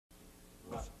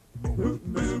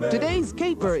Today's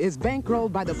caper is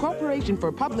bankrolled by the Corporation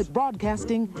for Public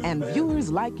Broadcasting and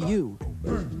viewers like you.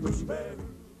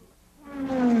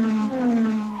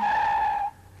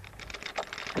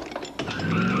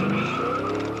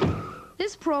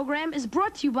 This program is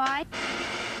brought to you by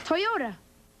Toyota.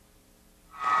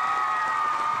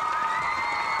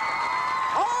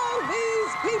 All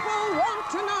these people want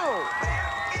to know.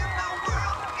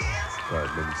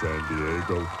 Carmen San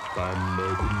Diego.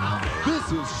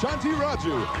 This is Shanti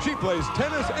Raju. She plays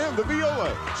tennis and the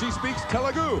viola. She speaks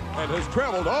Telugu and has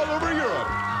traveled all over Europe.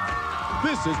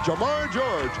 This is Jamar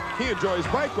George. He enjoys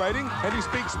bike riding and he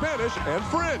speaks Spanish and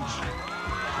French.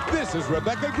 This is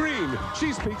Rebecca Green.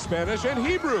 She speaks Spanish and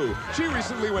Hebrew. She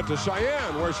recently went to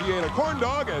Cheyenne where she ate a corn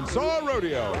dog and saw a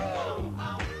rodeo.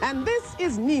 And this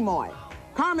is Kneemoi,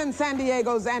 Carmen San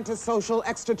Diego's antisocial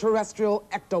extraterrestrial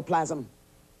ectoplasm.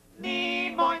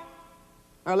 Kneemoi.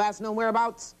 Her last known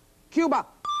whereabouts? Cuba.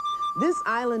 This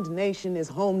island nation is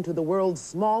home to the world's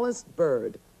smallest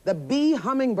bird, the bee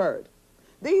hummingbird.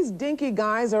 These dinky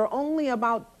guys are only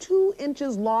about 2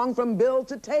 inches long from bill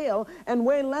to tail and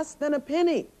weigh less than a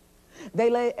penny. They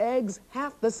lay eggs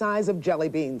half the size of jelly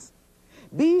beans.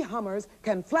 Bee hummers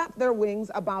can flap their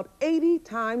wings about 80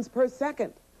 times per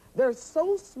second. They're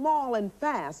so small and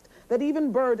fast that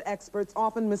even bird experts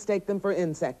often mistake them for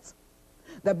insects.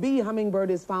 The bee hummingbird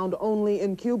is found only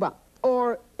in Cuba,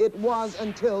 or it was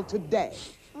until today,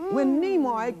 when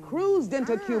Kneemoi cruised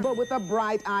into Cuba with a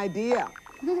bright idea.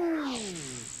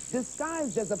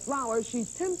 Disguised as a flower, she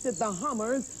tempted the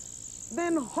hummers,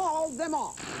 then hauled them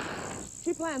off.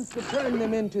 She plans to turn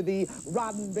them into the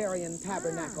Roddenberryan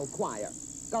Tabernacle Choir.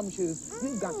 Gumshoes,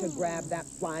 you've got to grab that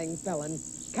flying felon,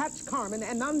 catch Carmen,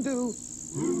 and undo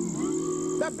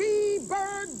the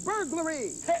bee-bird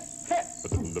burglary.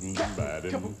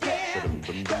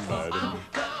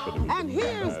 And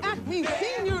here's Acme's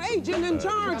senior agent in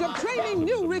charge of training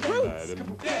new recruits,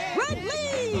 Red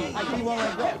Lee! I won't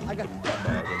let go. I got... How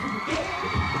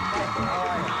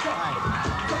are you? Hi.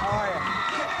 How are you?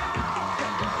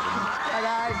 Hi,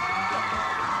 guys.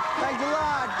 Thanks a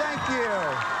lot. Thank you.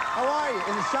 How are you?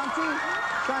 Is it Shanti?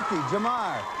 Shanti,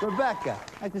 Jamar, Rebecca.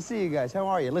 Nice to see you guys. How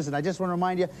are you? Listen, I just want to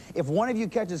remind you, if one of you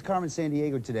catches Carmen San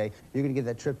Diego today, you're going to get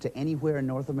that trip to anywhere in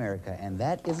North America, and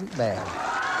that isn't bad.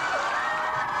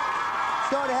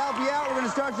 So to help you out, we're going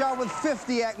to start you off with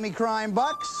 50 Acme Crime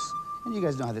Bucks. And you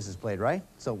guys know how this is played, right?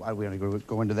 So we don't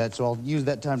go into that, so I'll use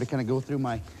that time to kind of go through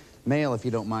my mail, if you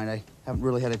don't mind. I haven't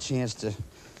really had a chance to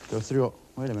go through it.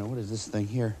 Wait a minute, what is this thing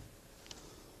here?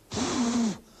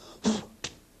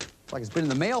 Like it's been in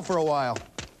the mail for a while.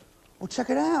 Oh, check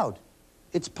it out.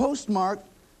 It's postmarked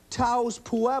Taos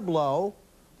Pueblo,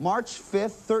 March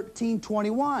 5th,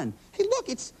 1321. Hey, look,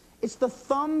 it's the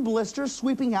Thumb Blister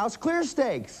Sweeping House Clear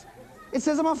Stakes. It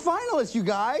says I'm a finalist, you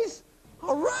guys.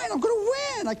 All right, I'm gonna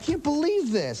win. I can't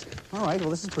believe this. All right,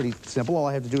 well, this is pretty simple. All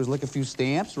I have to do is lick a few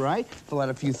stamps, right? Fill out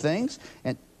a few things.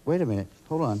 And wait a minute,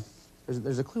 hold on.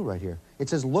 There's a clue right here. It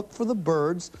says, look for the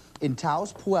birds in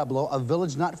Taos Pueblo, a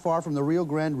village not far from the Rio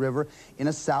Grande River in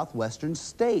a southwestern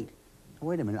state.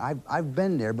 Wait a minute, I've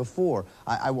been there before.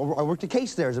 I worked a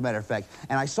case there, as a matter of fact,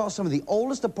 and I saw some of the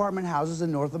oldest apartment houses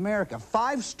in North America.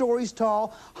 5 stories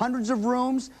tall, hundreds of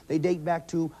rooms. They date back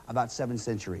to about 7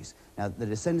 centuries. Now, the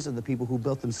descendants of the people who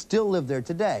built them still live there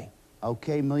today.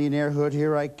 Okay, millionaire hood,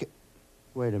 here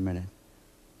wait a minute.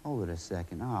 Hold it a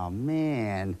second. Oh,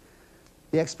 man.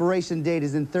 The expiration date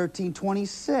is in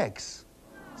 1326.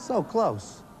 So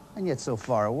close, and yet so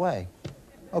far away.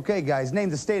 Okay, guys, name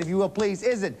the state, if you will, please.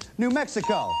 Is it New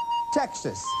Mexico,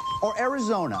 Texas, or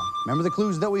Arizona? Remember the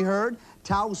clues that we heard?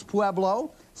 Taos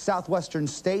Pueblo, southwestern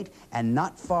state, and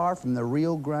not far from the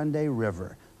Rio Grande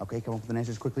River. Okay, come up with an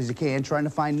answer as quickly as you can. Trying to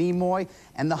find Kneemoi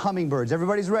and the hummingbirds.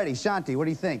 Everybody's ready. Shanti, what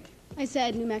do you think? I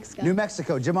said New Mexico. New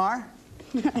Mexico. Jamar?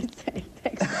 I said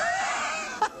Texas.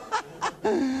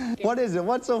 What is it?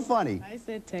 What's so funny? I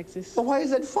said Texas. But why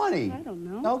is that funny? I don't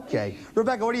know. Okay.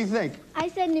 Rebecca, what do you think? I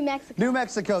said New Mexico. New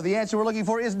Mexico. The answer we're looking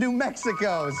for is New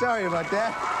Mexico. Sorry about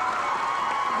that.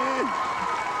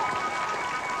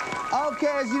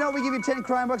 Okay, as you know, we give you 10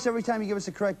 crime bucks every time you give us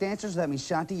a correct answer. So that means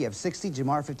Shanti, you have 60,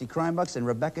 Jamar, 50 crime bucks, and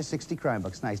Rebecca, 60 crime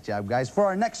bucks. Nice job, guys. For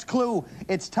our next clue,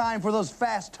 it's time for those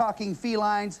fast-talking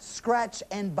felines, Scratch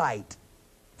and Bite.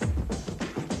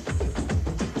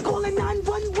 Calling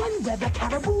 911 where the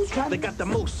caribou's run. They got the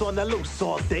moose on the loose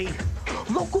all day.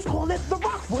 Locals call it the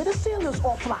rock where the sailors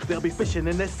all flock. They'll be fishing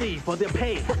in the sea for their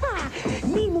pay.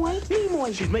 Kneemoi,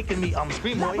 Kneemoi. She's making me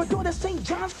scream. Labrador to St.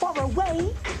 John's far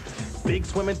away. Big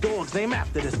swimming dogs named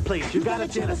after this place. You gotta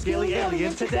get a scaly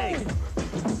alien today.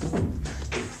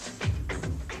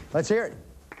 Let's hear it.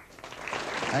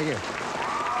 Thank you.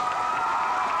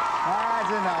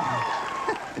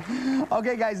 enough.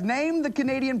 Okay, guys, name the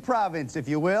Canadian province, if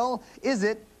you will. Is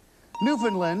it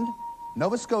Newfoundland,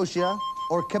 Nova Scotia,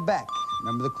 or Quebec?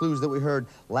 Remember the clues that we heard?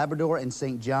 Labrador and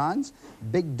St. John's.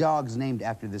 Big dogs named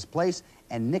after this place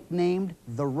and nicknamed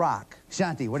The Rock.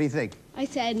 Shanti, what do you think? I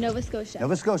said Nova Scotia.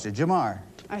 Nova Scotia. Jamar?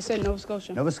 I said Nova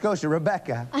Scotia. Nova Scotia.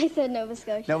 Rebecca? I said Nova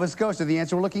Scotia. Nova Scotia. The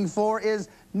answer we're looking for is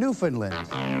Newfoundland.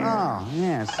 Oh,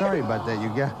 yeah, sorry about that, you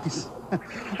guys.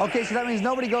 Okay, so that means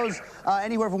nobody goes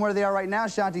anywhere from where they are right now.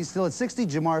 Shanti's still at 60,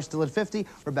 Jamar's still at 50,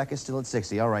 Rebecca's still at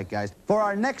 60. All right, guys. For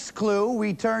our next clue,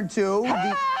 we turn to the...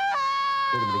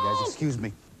 Wait a minute, guys, excuse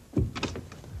me.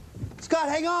 Scott,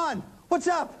 hang on! What's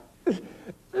up?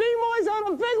 Kneemoi's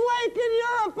on a big lake in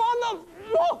Europe on the...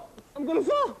 Whoa! I'm gonna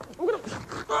fall. I'm gonna...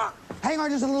 Hang on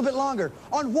just a little bit longer.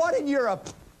 On what in Europe?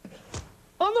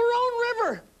 On the Rhone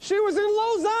River. She was in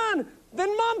Lausanne,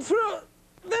 then Montreux,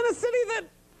 then a city that...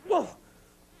 Whoa.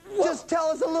 Just tell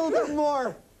us a little bit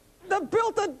more. That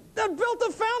built a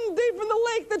fountain deep in the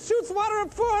lake that shoots water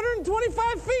up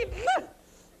 425 feet.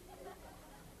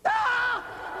 Ah!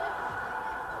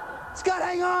 Scott,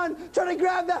 hang on. Trying to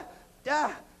grab the...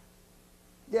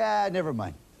 Yeah, never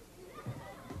mind.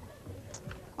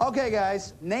 Okay,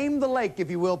 guys, name the lake,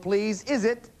 if you will, please. Is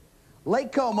it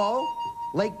Lake Como,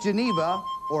 Lake Geneva,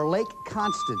 or Lake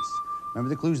Constance? Remember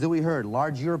the clues that we heard.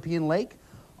 Large European lake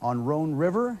on Rhone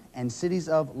River and cities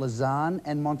of Lausanne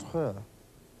and Montreux.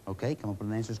 Okay, come up with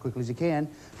an answer as quickly as you can.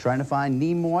 Trying to find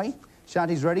Kneemoi.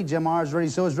 Shanti's ready, Jamar's ready,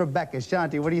 so is Rebecca.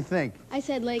 Shanti, what do you think? I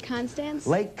said Lake Constance.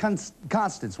 Lake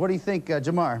Constance. What do you think,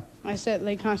 Jamar? I said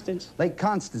Lake Constance. Lake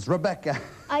Constance. Rebecca?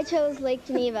 I chose Lake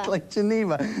Geneva. Lake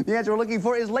Geneva. The answer we're looking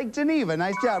for is Lake Geneva.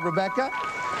 Nice job, Rebecca.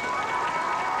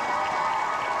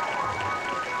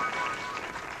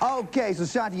 Okay, so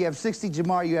Shanti, you have 60.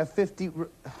 Jamar, you have 50.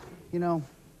 You know,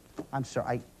 I'm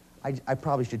sorry. I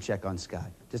probably should check on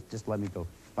Scott. Just let me go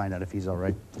find out if he's all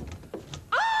right.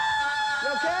 You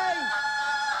okay?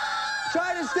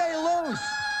 Try to stay loose.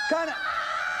 Kind of...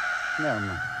 Never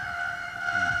mind.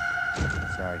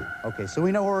 Sorry. Okay, so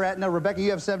we know where we're at now. Rebecca,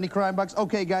 you have 70 crime bucks.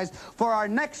 Okay, guys, for our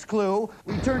next clue,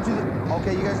 we turn to the...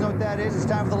 Okay, you guys know what that is. It's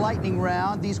time for the lightning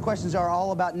round. These questions are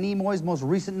all about Kneemoi's most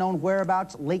recent known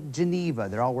whereabouts, Lake Geneva.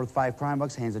 They're all worth 5 crime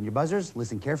bucks. Hands on your buzzers.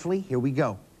 Listen carefully. Here we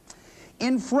go.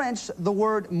 In French, the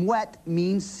word mouette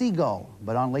means seagull,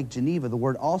 but on Lake Geneva, the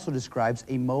word also describes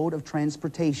a mode of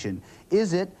transportation.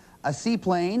 Is it a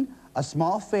seaplane, a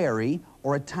small ferry,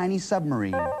 or a tiny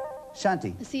submarine?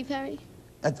 Shanti? A sea ferry?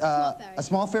 Small ferry. A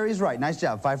small ferry is right. Nice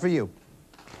job. 5 for you.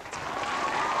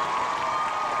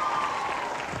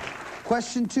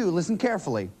 Question 2. Listen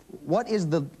carefully. What is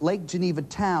the Lake Geneva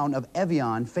town of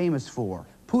Evian famous for?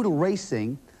 Poodle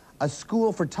racing, a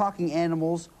school for talking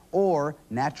animals, or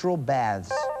natural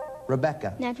baths?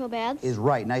 Rebecca? Natural baths? Is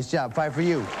right. Nice job. 5 for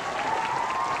you.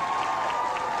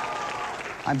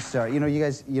 I'm sorry. You know, you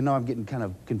guys, you know I'm getting kind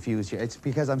of confused here. It's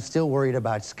because I'm still worried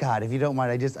about Scott. If you don't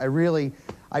mind,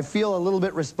 I feel a little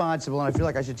bit responsible, and I feel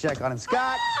like I should check on him.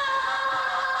 Scott!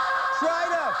 Try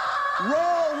to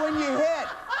roll when you hit.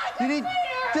 You need,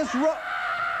 just roll.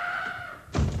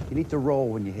 You need to roll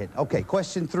when you hit. Okay,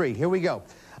 question 3. Here we go.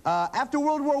 After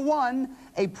World War I,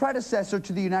 a predecessor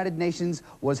to the United Nations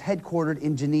was headquartered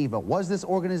in Geneva. Was this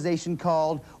organization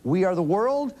called We Are the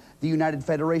World, the United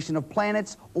Federation of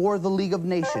Planets, or the League of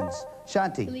Nations?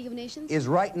 Shanti? The League of Nations? Is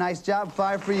right. Nice job.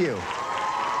 5 for you.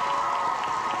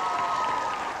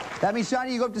 That means,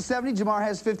 Shanti, you go up to 70. Jamar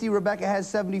has 50. Rebecca has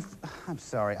 70. I'm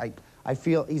sorry. I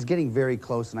feel he's getting very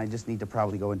close, and I just need to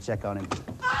probably go and check on him.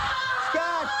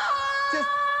 Scott!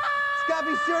 Scott,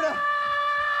 be sure to...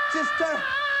 Just turn...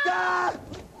 Ah!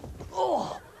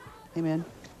 Oh! Hey, man.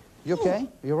 You okay?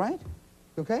 Are you all right?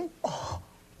 You okay? Oh.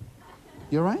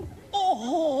 You all right?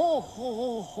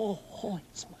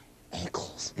 It's my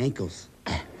ankles. Ankles.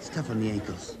 Stuff on the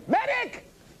ankles. Medic!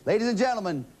 Ladies and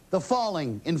gentlemen, the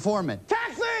falling informant.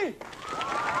 Taxi!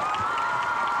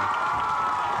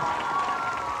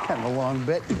 Kind of a long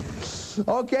bit.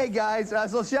 Okay, guys.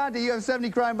 So, Shanti, you have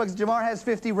 70 crime bucks. Jamar has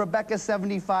 50. Rebecca,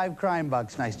 75 crime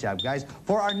bucks. Nice job, guys.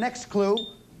 For our next clue...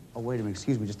 Oh, wait a minute.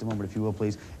 Excuse me just a moment, if you will,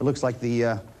 please. It looks like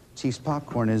the Chief's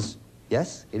popcorn is...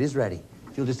 Yes, it is ready.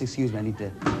 If you'll just excuse me, I need to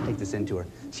take this into her.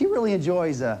 She really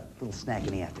enjoys a little snack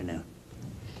in the afternoon.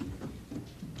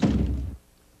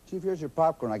 Chief, here's your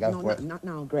popcorn I got for you. Not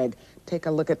now, Greg. Take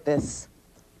a look at this.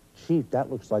 Chief, that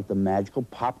looks like the magical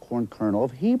popcorn kernel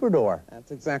of Hebrador.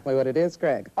 That's exactly what it is,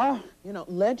 Greg. Oh. You know,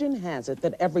 legend has it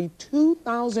that every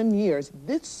 2,000 years,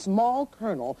 this small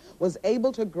kernel was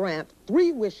able to grant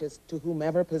 3 wishes to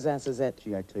whomever possesses it.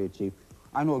 Gee, I tell you, Chief,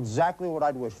 I know exactly what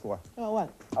I'd wish for. Oh, what?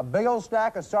 A big old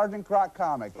stack of Sergeant Croc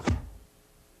comics.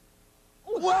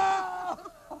 Whoa!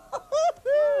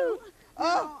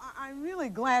 I'm really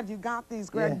glad you got these,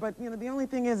 Greg, Yeah. but, you know, the only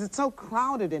thing is it's so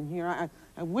crowded in here.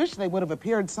 I wish they would have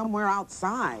appeared somewhere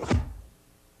outside.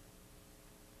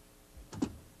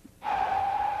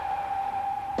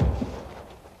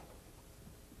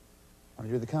 Want to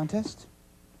do the contest?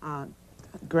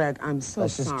 Greg, I'm so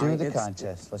Let's just sorry. do the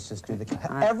contest. Let's just do the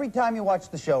contest. Every time you watch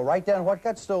the show, write down what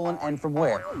got stolen and from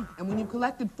where. And when you've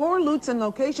collected 4 loots and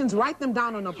locations, write them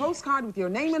down on a postcard with your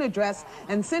name and address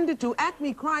and send it to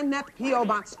Acme Crime Net, P.O.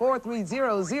 Box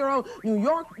 4300, New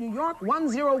York, New York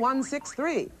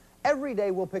 10163. Every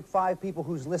day we'll pick 5 people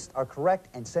whose lists are correct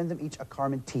and send them each a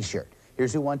Carmen t-shirt.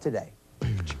 Here's who won today.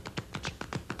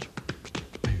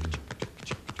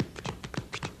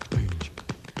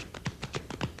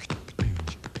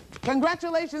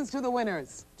 Congratulations to the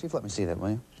winners. Chief, let me see that, will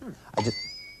you? Sure.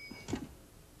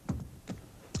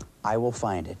 I will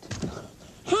find it.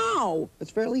 How? It's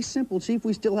fairly simple, Chief.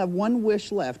 We still have one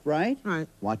wish left, right? Right.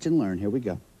 Watch and learn. Here we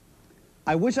go.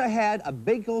 I wish I had a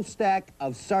big old stack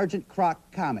of Sergeant Croc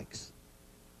comics.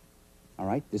 All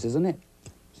right, this isn't it.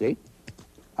 See?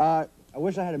 I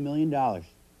wish I had $1 million. All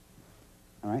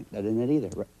right, that isn't it either.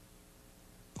 Right.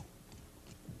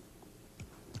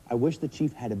 I wish the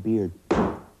Chief had a beard.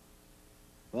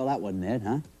 Well, that wasn't it,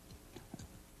 huh?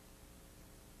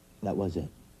 That was it.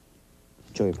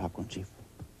 Enjoy your popcorn, Chief.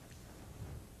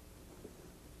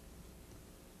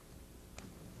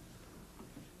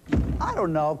 I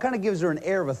don't know. Kind of gives her an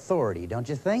air of authority, don't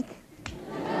you think?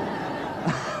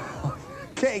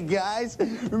 Okay, guys.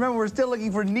 Remember, we're still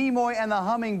looking for Kneemoi and the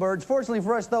hummingbirds. Fortunately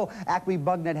for us, though, Acme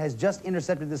BugNet has just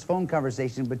intercepted this phone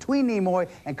conversation between Kneemoi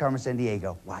and Carmen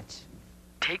Sandiego. Watch.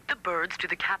 Take the birds to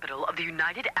the capital of the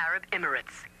United Arab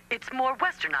Emirates. It's more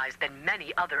westernized than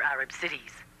many other Arab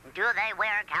cities. Do they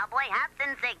wear cowboy hats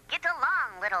and say, "Get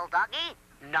along, little doggy"?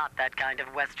 Not that kind of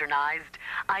westernized.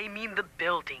 I mean the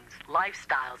buildings,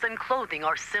 lifestyles, and clothing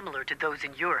are similar to those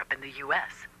in Europe and the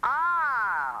U.S.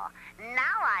 Oh,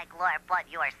 now I glorp what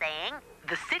you're saying.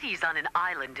 The city's on an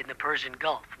island in the Persian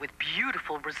Gulf with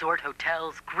beautiful resort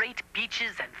hotels, great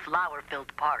beaches, and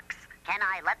flower-filled parks. Can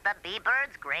I let the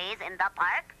bee-birds graze in the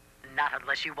park? Not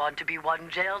unless you want to be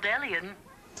one jailed alien.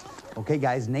 Okay,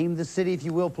 guys, name the city, if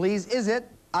you will, please. Is it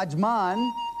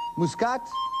Ajman, Muscat,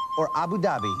 or Abu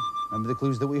Dhabi? Remember the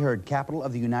clues that we heard. Capital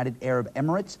of the United Arab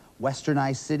Emirates,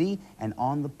 westernized city, and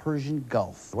on the Persian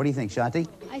Gulf. What do you think, Shanti?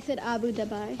 I said Abu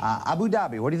Dhabi. Abu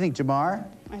Dhabi. What do you think, Jamar?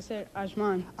 I said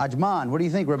Ajman. Ajman. What do you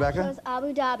think, Rebecca? Chose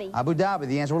Abu Dhabi. Abu Dhabi.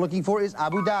 The answer we're looking for is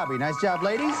Abu Dhabi. Nice job,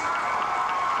 ladies.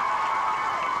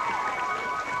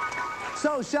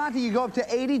 So, Shanti, you go up to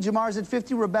 80. Jamar's at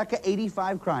 50. Rebecca,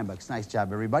 85 crime bucks. Nice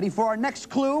job, everybody. For our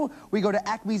next clue, we go to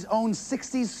Acme's own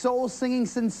 60s soul-singing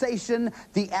sensation,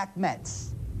 the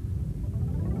Acmettes.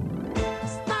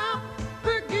 Stop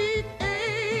the geek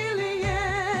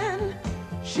alien.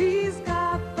 She's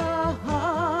got the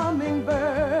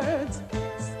hummingbirds.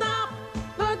 Stop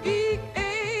the geek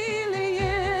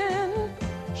alien.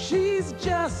 She's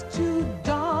just too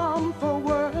dumb for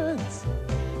words.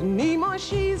 Kneemoi,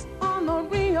 she's on the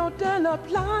Rio de la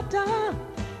Plata,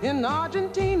 in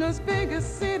Argentina's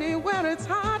biggest city where it's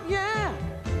hot, yeah.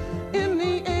 In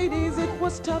the 80s, it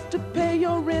was tough to pay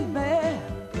your rent there.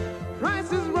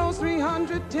 Prices rose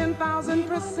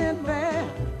 310,000% there.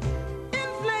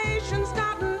 Inflation's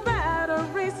gotten better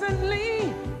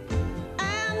recently.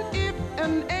 And if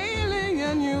an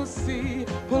alien you see,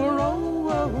 pull her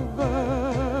over.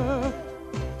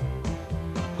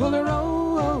 Pull her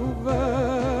over.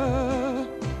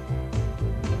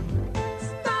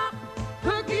 Stop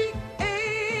the geek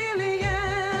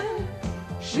alien.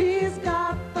 She's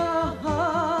got the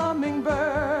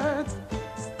hummingbirds.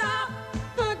 Stop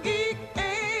the geek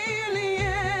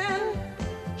alien.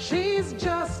 She's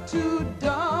just too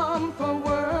dumb for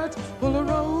words. Pull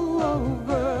her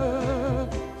over.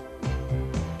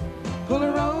 Pull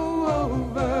her over.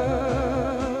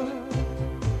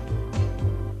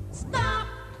 Stop.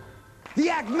 The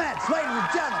Acmettes, ladies and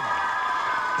gentlemen.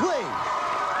 Please.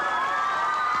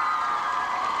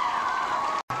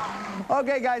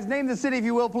 Okay, guys, name the city, if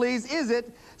you will, please. Is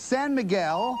it San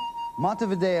Miguel,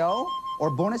 Montevideo, or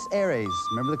Buenos Aires?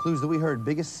 Remember the clues that we heard.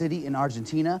 Biggest city in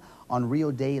Argentina, on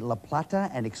Rio de la Plata,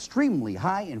 and extremely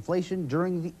high inflation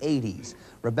during the 80s.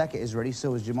 Rebecca is ready,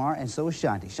 so is Jamar, and so is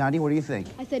Shanti. Shanti, what do you think?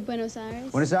 I said Buenos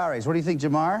Aires. Buenos Aires. What do you think,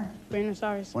 Jamar? Buenos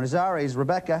Aires. Buenos Aires.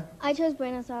 Rebecca? I chose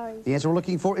Buenos Aires. The answer we're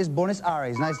looking for is Buenos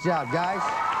Aires. Nice job, guys.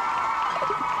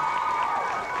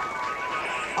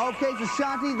 Okay, for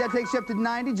Shanti, that takes you up to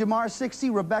 90. Jamar, 60.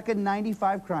 Rebecca,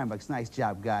 95 crime bucks. Nice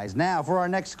job, guys. Now, for our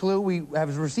next clue, we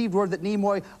have received word that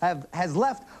Kneemoi has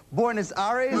left Buenos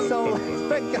Aires, so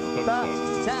let's pick up the time.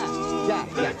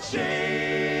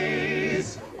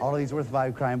 All of these worth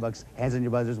 5 crime bucks. Hands on your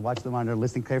buzzers. Watch the monitor.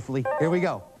 Listen carefully. Here we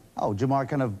go. Oh, Jamar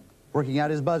kind of working out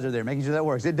his buzzer there, making sure that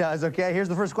works. It does, okay? Here's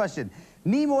the first question.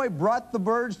 Kneemoi brought the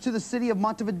birds to the city of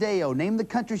Montevideo. Name the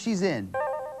country she's in.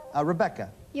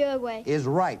 Rebecca. Uruguay. Is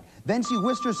right. Then she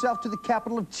whisked herself to the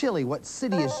capital of Chile. What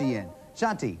city is she in?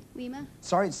 Shanti. Lima.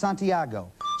 Sorry, it's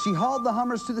Santiago. She hauled the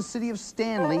Hummers to the city of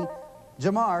Stanley.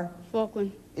 Jamar.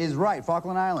 Falkland. Is right,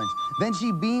 Falkland Islands. Then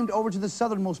she beamed over to the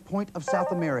southernmost point of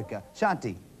South America.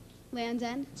 Shanti. Land's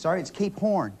End. Sorry, it's Cape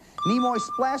Horn. Kneemoi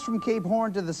splashed from Cape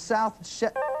Horn to the South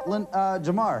Shetland.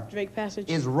 Jamar. Drake Passage.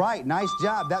 Is right. Nice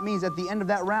job. That means at the end of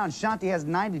that round, Shanti has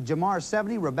 90, Jamar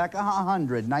 70, Rebecca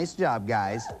 100. Nice job,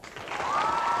 guys.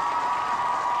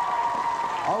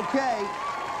 Okay.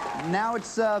 Now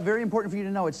it's very important for you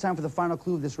to know it's time for the final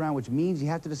clue of this round, which means you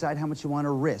have to decide how much you want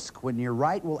to risk. When you're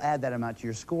right, we'll add that amount to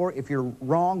your score. If you're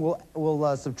wrong,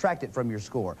 we'll subtract it from your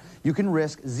score. You can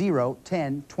risk 0,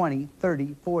 10, 20,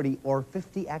 30, 40, or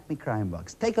 50 Acme crime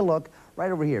bucks. Take a look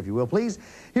right over here, if you will, please.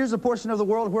 Here's a portion of the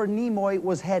world where Kneemoi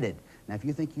was headed. Now, if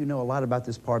you think you know a lot about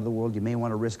this part of the world, you may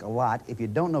want to risk a lot. If you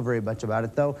don't know very much about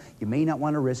it, though, you may not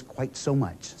want to risk quite so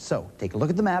much. So, take a look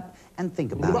at the map and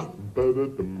think about it.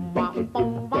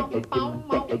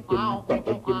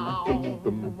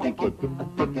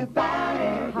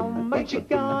 How much you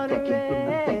gonna risk?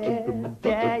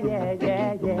 Yeah, yeah,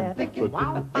 yeah, yeah. Think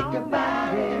about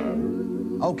it.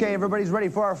 Okay, everybody's ready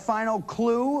for our final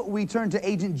clue. We turn to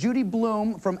Agent Judy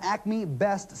Bloom from Acme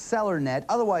Bestseller Net,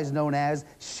 otherwise known as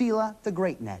Sheila the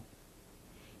Great Net.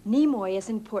 Kneemoi is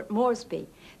in Port Moresby,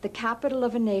 the capital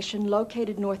of a nation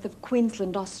located north of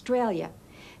Queensland, Australia.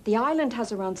 The island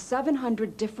has around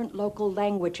 700 different local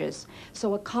languages,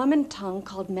 so a common tongue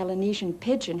called Melanesian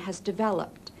Pidgin has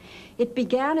developed. It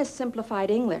began as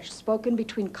simplified English, spoken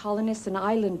between colonists and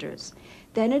islanders.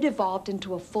 Then it evolved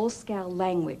into a full-scale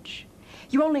language.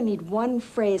 You only need one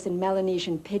phrase in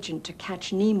Melanesian Pidgin to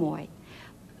catch Kneemoi.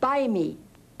 By me,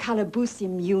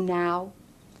 Kalabusim you now,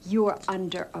 you're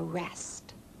under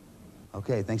arrest.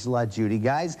 Okay, thanks a lot, Judy.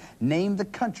 Guys, name the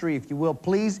country, if you will,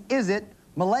 please. Is it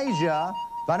Malaysia,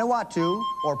 Vanuatu,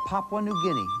 or Papua New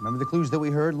Guinea? Remember the clues that we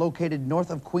heard? Located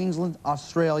north of Queensland,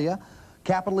 Australia.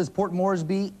 Capital is Port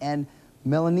Moresby, and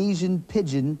Melanesian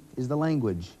Pidgin is the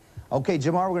language. Okay,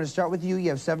 Jamar, we're going to start with you. You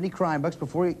have 70 crime bucks.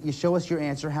 Before you show us your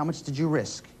answer, how much did you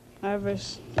risk? I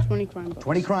risked 20 crime bucks.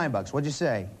 20 crime bucks. What'd you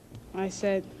say? I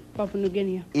said Papua New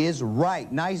Guinea. Is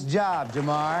right. Nice job,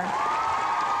 Jamar.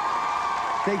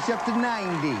 Takes you up to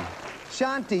 90.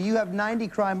 Shanti, you have 90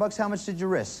 crime bucks. How much did you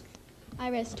risk? I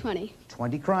risked 20.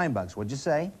 20 crime bucks. What'd you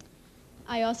say?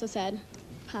 I also said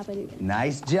Papua New Guinea.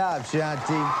 Nice job,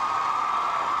 Shanti.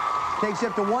 Takes you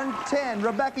up to 110.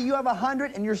 Rebecca, you have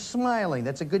 100 and you're smiling.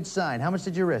 That's a good sign. How much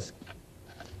did you risk?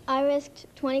 I risked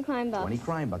 20 crime bucks. 20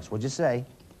 crime bucks. What'd you say?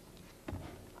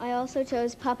 I also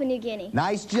chose Papua New Guinea.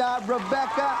 Nice job,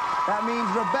 Rebecca. That means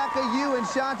Rebecca, you and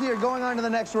Shanti are going on to the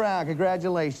next round.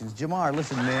 Congratulations. Jamar,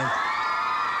 listen, man.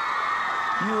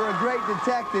 You were a great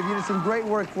detective. You did some great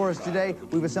work for us today.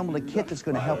 We've assembled a kit that's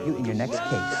going to help you in your next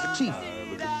case. Chief.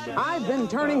 I've been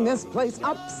turning this place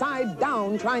upside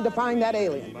down trying to find that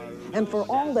alien. And for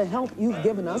all the help you've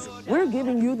given us, we're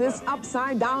giving you this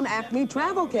upside-down Acme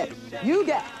travel kit. You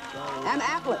get an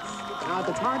atlas. Now, if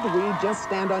it's hard to read, just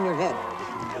stand on your head.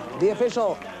 The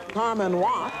official Carmen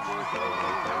watch,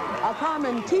 a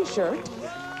Carmen t-shirt,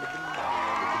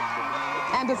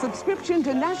 and a subscription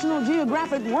to National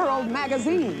Geographic World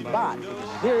magazine. But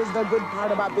here's the good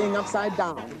part about being upside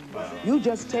down. You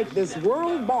just take this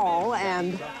world ball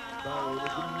and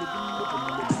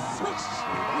swish.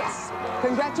 Yes.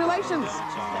 Congratulations.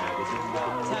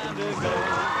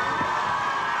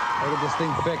 We'll get this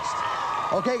thing fixed.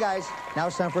 Okay, guys, now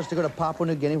it's time for us to go to Papua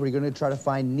New Guinea. We're going to try to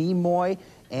find Kneemoi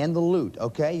and the loot,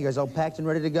 okay? You guys all packed and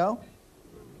ready to go?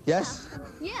 Yes?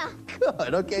 Yeah.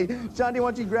 Good, okay. Shanti,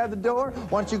 why don't you grab the door?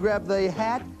 Why don't you grab the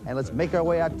hat? And let's make our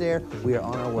way out there. We are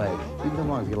on our way. You can come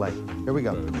along if you like. Here we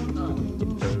go.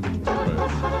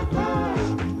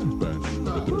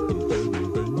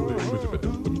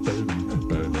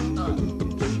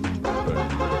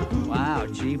 Wow,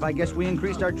 Chief, I guess we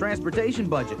increased our transportation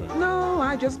budget. No,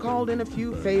 I just called in a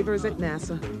few favors at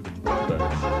NASA.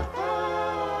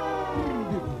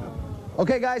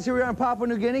 Okay, guys, here we are in Papua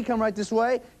New Guinea. Come right this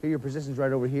way. Here are your positions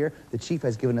right over here. The chief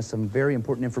has given us some very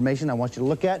important information I want you to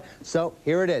look at. So,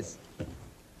 here it is.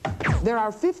 There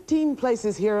are 15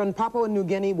 places here in Papua New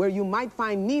Guinea where you might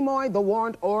find Kneemoi, the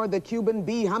warrant, or the Cuban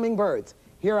bee hummingbirds.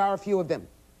 Here are a few of them.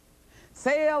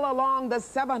 Sail along the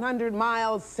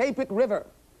 700-mile Sapit River.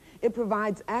 It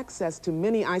provides access to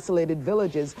many isolated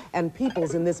villages and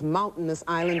peoples in this mountainous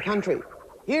island country.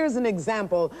 Here's an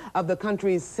example of the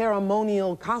country's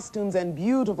ceremonial costumes and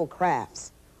beautiful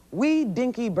crafts. We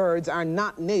dinky birds are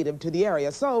not native to the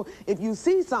area, so if you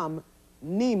see some,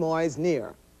 Kneemoi's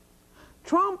near.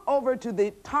 Tromp over to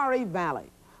the Tari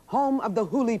Valley, home of the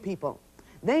Huli people.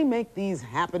 They make these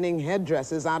happening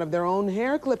headdresses out of their own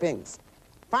hair clippings.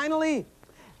 Finally,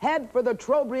 head for the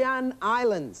Trobriand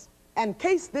Islands and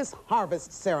case this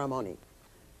harvest ceremony.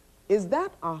 Is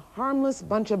that a harmless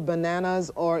bunch of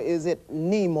bananas, or is it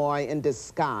Kneemoi in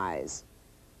disguise?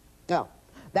 No,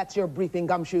 that's your briefing,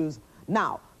 Gumshoes.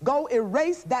 Now, go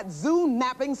erase that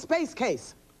zoo-napping space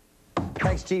case.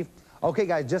 Thanks, Chief. Okay,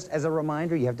 guys, just as a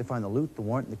reminder, you have to find the loot, the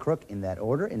warrant, and the crook in that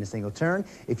order, in a single turn.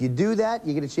 If you do that,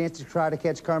 you get a chance to try to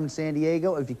catch Carmen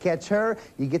Sandiego. If you catch her,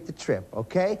 you get the trip,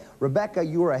 okay? Rebecca,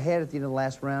 you were ahead at the end of the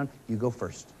last round. You go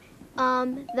first.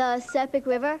 The Sepik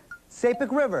River.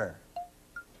 Sepik River.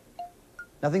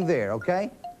 Nothing there,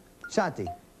 okay? Shanti.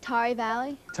 Tari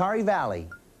Valley. Tari Valley.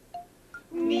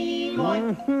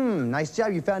 Kneemoi. Nice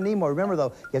job. You found Kneemoi. Remember,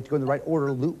 though, you have to go in the right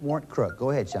order. Loot, warrant, crook. Go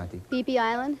ahead, Shanti. Beepy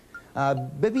Island.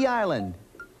 Bibby Island.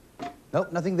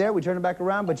 Nope, nothing there. We turn it back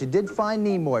around, but you did find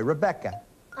Kneemoi. Rebecca.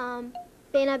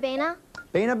 Bena Bena.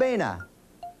 Bena Bena.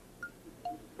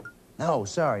 No,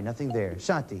 sorry, nothing there.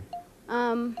 Shanti.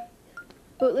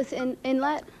 Bootless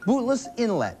Inlet. Bootless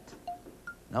Inlet.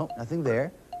 Nope, nothing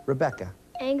there. Rebecca.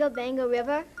 Anga Banga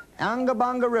River.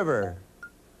 Angabanga River.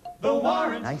 The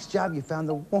warrant. Nice job, you found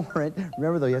the warrant.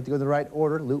 Remember, though, you have to go in the right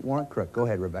order. Loot, warrant, crook. Go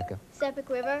ahead, Rebecca. Sepik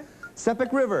River.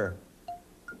 Sepik River.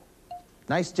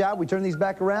 Nice job. We turn these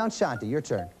back around. Shanti, your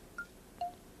turn.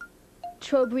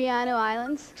 Trobriand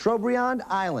Islands. Trobriand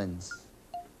Islands.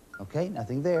 Okay,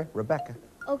 nothing there. Rebecca.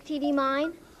 Oktidi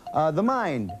Mine. The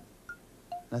Mind.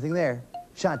 Nothing there.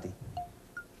 Shanti.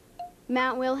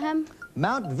 Mount Wilhelm.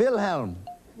 Mount Wilhelm.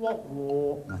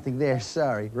 Nothing there.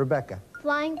 Sorry. Rebecca.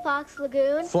 Flying Fox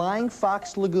Lagoon. Flying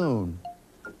Fox Lagoon.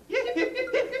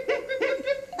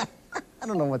 I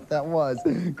don't know what that was.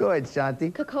 Go ahead,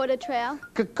 Shanti. Kokoda Trail.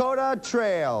 Kokoda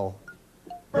Trail.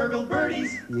 Burgle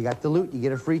Birdies. You got the loot. You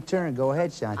get a free turn. Go ahead,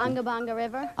 Shanti. Angabanga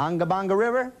River. Angabanga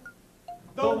River.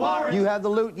 The warrant. You have the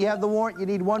loot. You have the warrant. You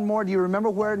need one more. Do you remember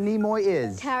where Kneemoi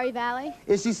is? Tari Valley.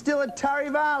 Is she still at Tari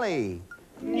Valley?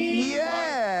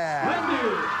 Yeah!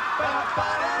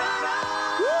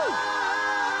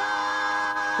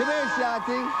 Come here,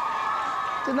 Shanti.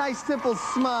 It's a nice, simple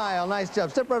smile. Nice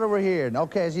job. Step right over here.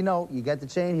 Okay, as you know, you got the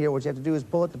chain here. What you have to do is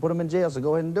pull it to put them in jail, so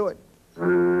go ahead and do it.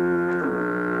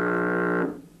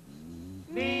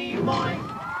 Kneemoi.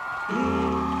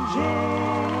 In jail.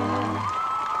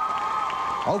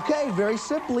 Okay, very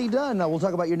simply done. Now, we'll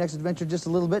talk about your next adventure just a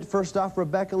little bit. First off,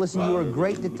 Rebecca, listen, you were a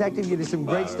great detective. You did some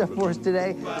great stuff for us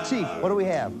today. Chief, what do we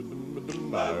have?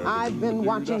 I've been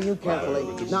watching you carefully.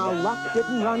 Now, luck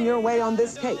didn't run your way on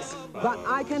this case, but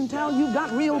I can tell you've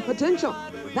got real potential.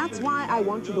 That's why I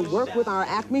want you to work with our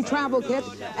Acme travel kit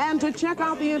and to check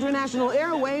out the international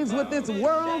airwaves with this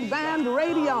world band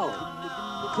radio.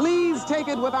 Please take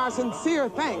it with our sincere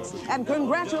thanks and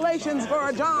congratulations for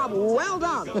a job well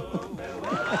done.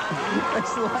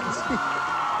 Thanks a lot, Chief.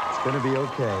 It's going to be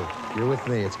okay. You're with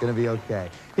me. It's going to be okay.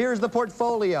 Here's the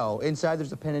portfolio. Inside,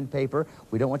 there's a pen and paper.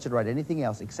 We don't want you to write anything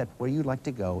else except where you'd like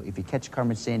to go if you catch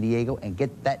Carmen Sandiego and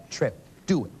get that trip.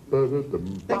 Do it. Where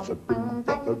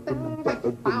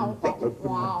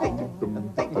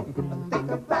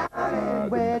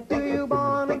do you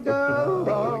want to go?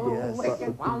 Oh, yes.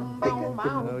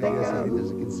 Oh, yes, I think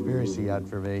there's a conspiracy out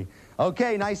for me.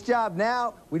 Okay, nice job.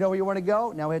 Now, we know where you want to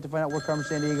go. Now we have to find out where Carmen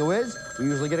Sandiego is. We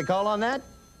usually get a call on that.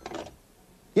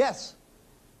 Yes.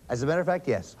 As a matter of fact,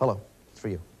 yes. Hello. It's for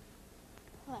you.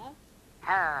 Hello.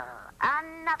 Oh,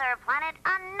 another planet,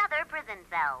 another prison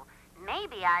cell.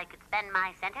 Maybe I could spend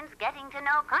my sentence getting to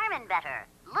know Carmen better.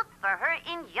 Look for her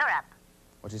in Europe.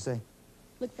 What'd you say?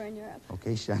 Look for in Europe.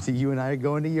 Okay, Shanti, you and I are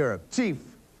going to Europe. Chief.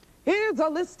 Here's a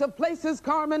list of places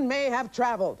Carmen may have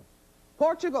traveled.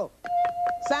 Portugal,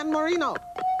 San Marino,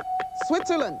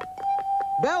 Switzerland,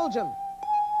 Belgium,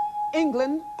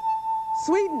 England,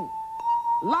 Sweden,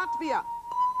 Latvia,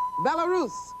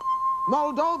 Belarus,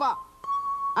 Moldova,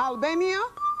 Albania,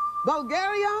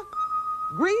 Bulgaria,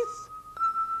 Greece,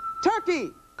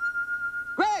 Turkey.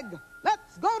 Greg,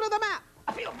 let's go to the map.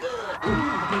 I feel good.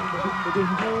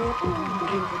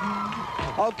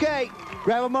 Okay,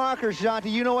 grab a marker,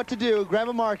 Shanti. You know what to do. Grab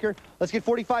a marker. Let's get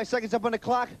 45 seconds up on the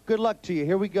clock. Good luck to you.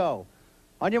 Here we go.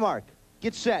 On your mark.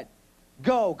 Get set.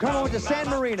 Go. Come on to San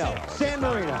Marino. San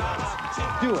Marino.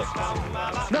 Do it.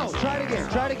 No, try it again.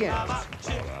 Try it again.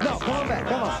 No, come on back.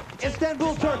 Come on.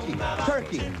 Istanbul, Turkey.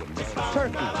 Turkey.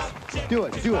 Turkey. Do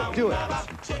it. Do it. Do it.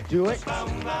 Do it.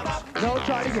 No,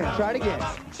 try it again. Try it again.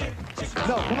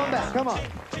 No, come on back, come on.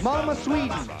 Malmö,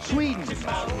 Sweden. Sweden.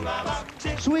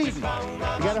 Sweden.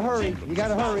 You gotta hurry, you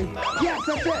gotta hurry. Yes,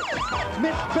 that's it.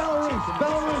 Belarus,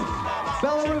 Belarus.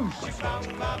 Belarus.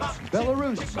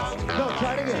 Belarus. No,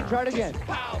 try it again, try it again.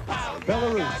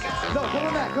 Belarus. No, come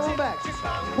on back, come on back.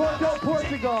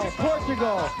 Portugal,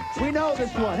 Portugal. We know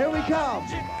this one. Here we come.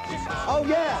 Oh,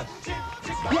 yes.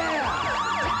 Yeah.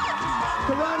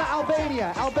 Tirana,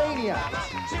 Albania, Albania.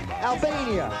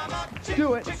 Albania.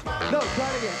 Do it. No, try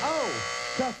it again. Oh,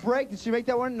 tough break. Did she make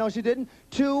that one? No, she didn't.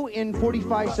 2 in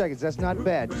 45 seconds. That's not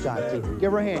bad, Santi.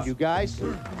 Give her a hand, you guys.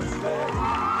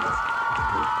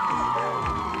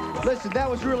 Listen, that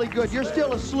was really good. You're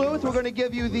still a sleuth. We're going to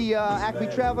give you the Acme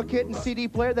Travel Kit and CD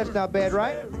player. That's not bad,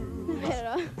 right?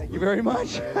 Thank you very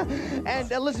much. And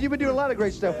listen, you've been doing a lot of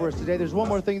great stuff for us today. There's one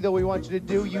more thing, though, we want you to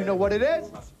do. You know what it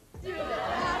is?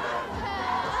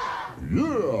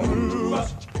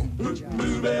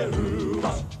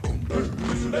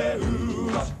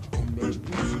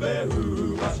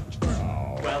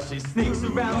 Well, she sneaks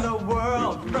around the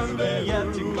world from India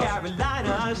to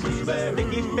Carolina. She's a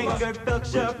sticky-fingered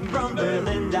filcher from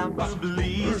Berlin down to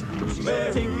Belize.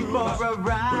 She'll take you for a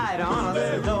ride on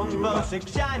a slow boat to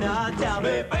China. Tell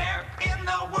me, where in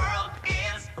the world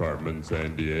is Carmen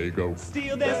Sandiego?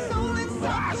 Steal their soul in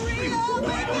South Korea.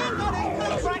 Making money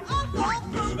comes right up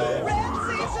from the Red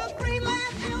Sea to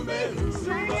Greenland. She'll be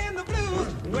singing the blues.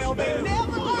 Well, they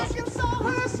never Arkansas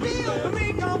her steal.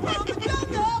 We come from the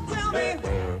jungle. Tell me,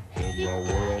 In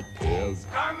the world is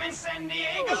Carmen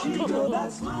Sandiego. She go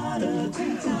back smarter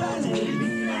to Thailand.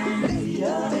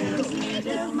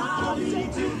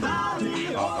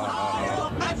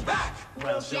 Back.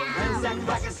 Well, she'll ransack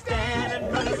Pakistan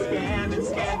and Pakistan and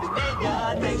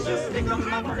Scandinavia. Then she'll stick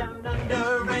 'em up down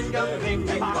under and go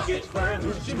pickpocket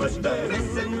first. She was the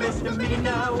missing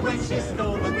misdemeanor when she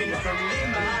stole the weed from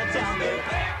Lima. Tell me,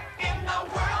 where in the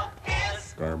world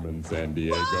is Carmen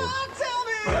Sandiego? Oh, tell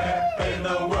me, where in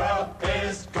the world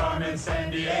is Carmen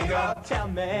Sandiego? Tell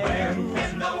me, where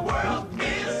in the world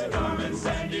is Carmen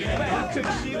Sandiego? Where could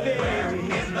she be? Where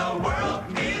in the world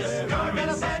is Carmen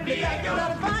Sandiego?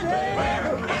 Where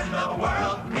in the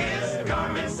world is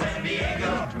Carmen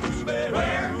Sandiego?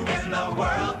 Where in the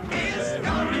world is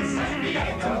Carmen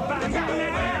Sandiego?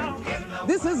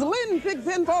 This is Lynn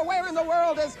Figfin for Where in the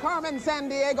World is Carmen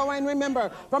Sandiego. And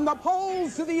remember, from the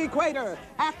poles to the equator,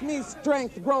 Acme's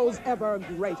strength grows ever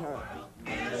greater.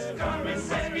 Carmen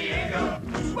Sandiego.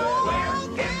 Where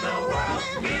in the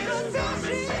world is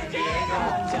Carmen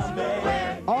Sandiego? Tell me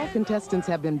where. All contestants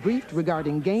have been briefed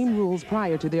regarding game rules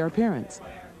prior to their appearance.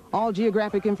 All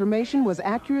geographic information was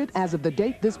accurate as of the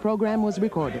date this program was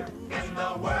recorded. In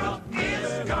the world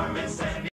is Carmen Sandiego.